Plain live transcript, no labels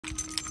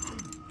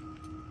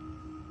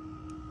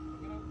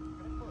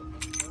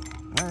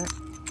right.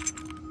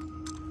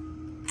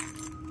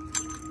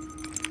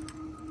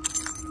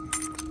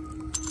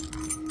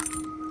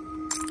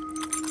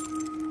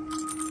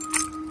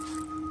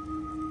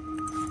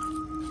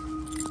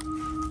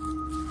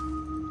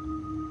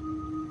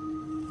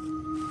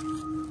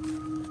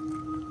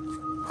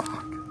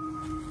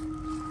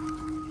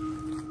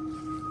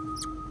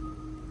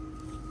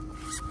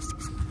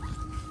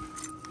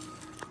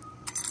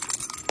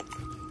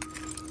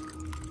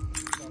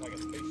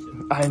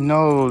 I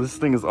know, this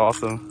thing is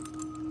awesome.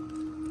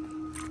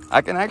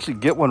 I can actually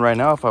get one right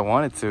now if I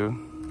wanted to.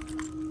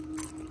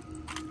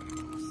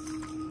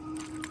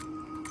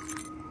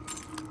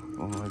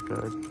 Oh my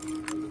god.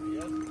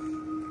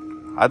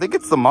 I think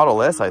it's the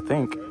Model S, I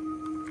think.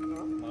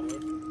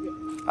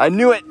 I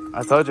knew it!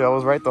 I told you I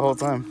was right the whole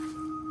time.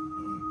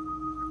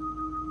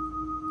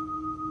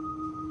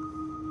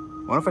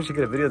 I wonder if I should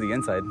get a video of the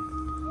inside.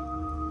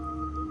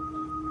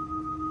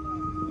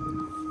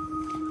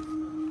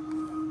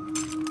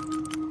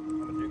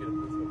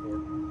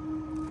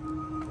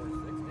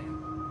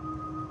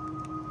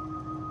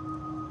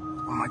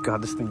 Oh my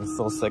god, this thing is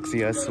so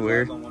sexy, I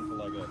swear.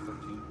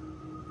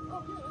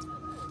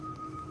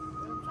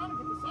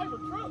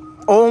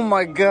 Oh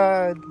my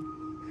god.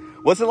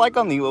 What's it like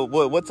on the,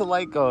 what's it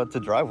like to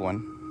drive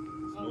one?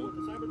 With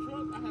the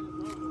Cybertruck, I haven't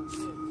drove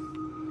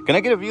one. Can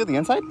I get a view of the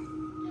inside?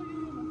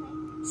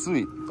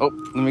 Sweet. Oh,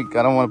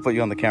 I don't want to put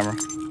you on the camera.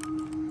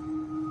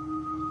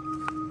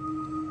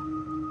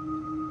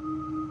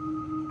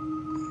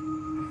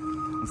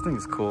 This thing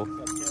is cool.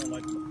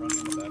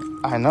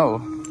 I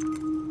know.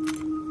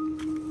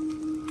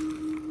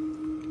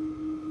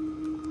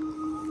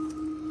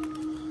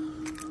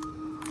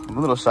 I'm a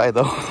little shy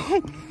though.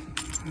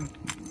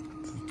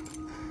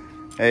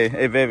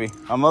 Hey baby,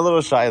 I'm a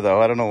little shy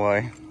though, I don't know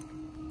why.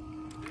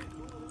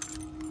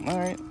 All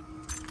right.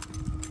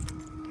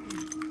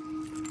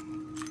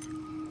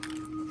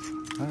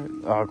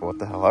 Oh, what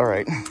the hell, all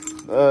right.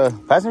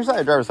 Passenger side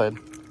or driver's side?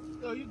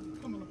 Oh, you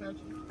come on the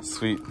passenger.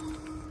 Sweet.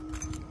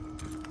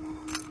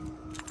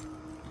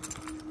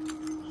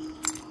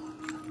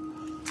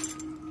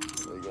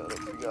 Oh my god, oh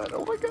my god,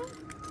 oh my god.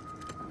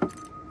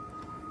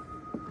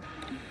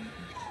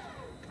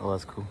 Oh,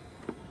 that's cool.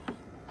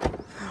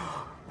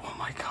 Oh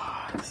my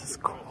god, this is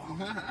cool.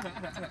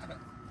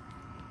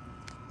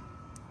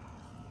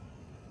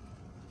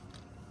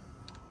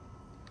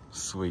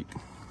 Sweet.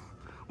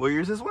 What year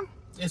is this one?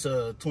 It's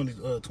a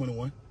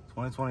 2021.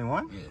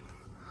 2021? Yeah.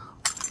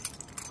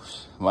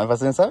 Mind if I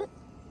sit inside it?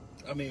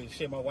 I mean,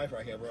 shit, my wife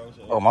right here, bro.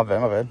 So Oh, my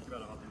bad, my bad.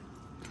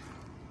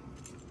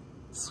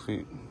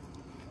 Sweet.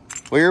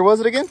 What year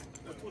was it again?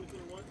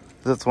 2021.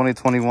 This is a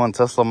 2021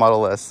 Tesla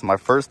Model S. My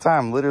first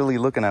time literally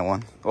looking at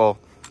one. Well,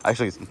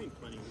 actually,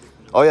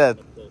 oh yeah,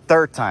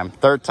 third time.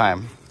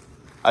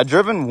 I've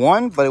driven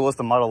one, but it was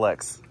the Model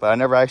X. But I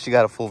never actually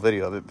got a full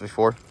video of it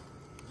before.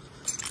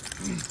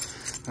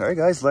 All right,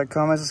 guys, like,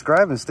 comment,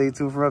 subscribe, and stay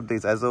tuned for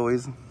updates. As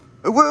always,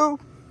 woo!